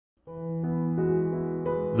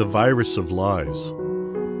The virus of lies.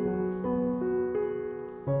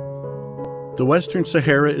 The Western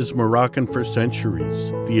Sahara is Moroccan for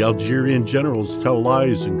centuries. The Algerian generals tell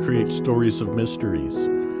lies and create stories of mysteries.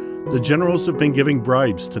 The generals have been giving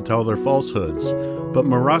bribes to tell their falsehoods, but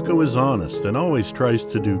Morocco is honest and always tries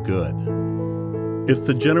to do good. If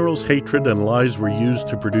the generals' hatred and lies were used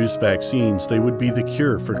to produce vaccines, they would be the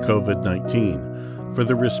cure for COVID-19. For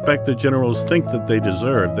the respect the generals think that they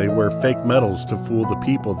deserve, they wear fake medals to fool the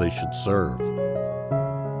people they should serve.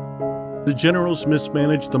 The generals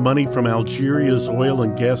mismanage the money from Algeria's oil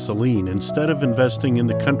and gasoline. Instead of investing in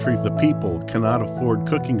the country, the people cannot afford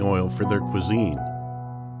cooking oil for their cuisine.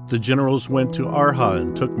 The generals went to Arha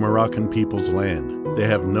and took Moroccan people's land. They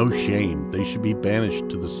have no shame. They should be banished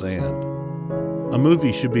to the sand. A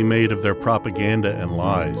movie should be made of their propaganda and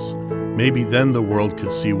lies. Maybe then the world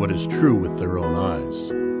could see what is true with their own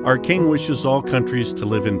eyes. Our king wishes all countries to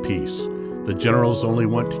live in peace. The generals only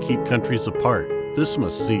want to keep countries apart. This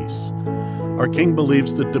must cease. Our king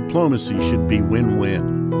believes that diplomacy should be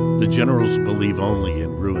win-win. The generals believe only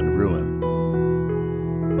in ruin, ruin.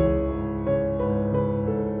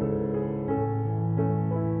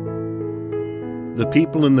 The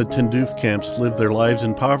people in the Tindouf camps live their lives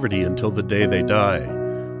in poverty until the day they die.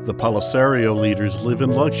 The Polisario leaders live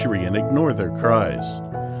in luxury and ignore their cries.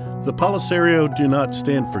 The Polisario do not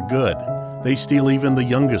stand for good. They steal even the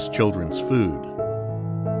youngest children's food.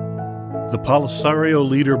 The Polisario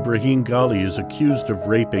leader Brahim Ghali is accused of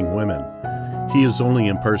raping women. He is only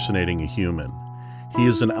impersonating a human. He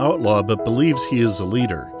is an outlaw but believes he is a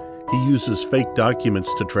leader. He uses fake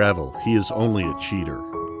documents to travel. He is only a cheater.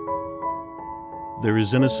 There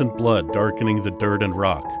is innocent blood darkening the dirt and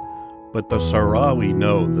rock, but the Sahrawi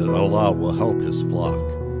know that Allah will help his flock.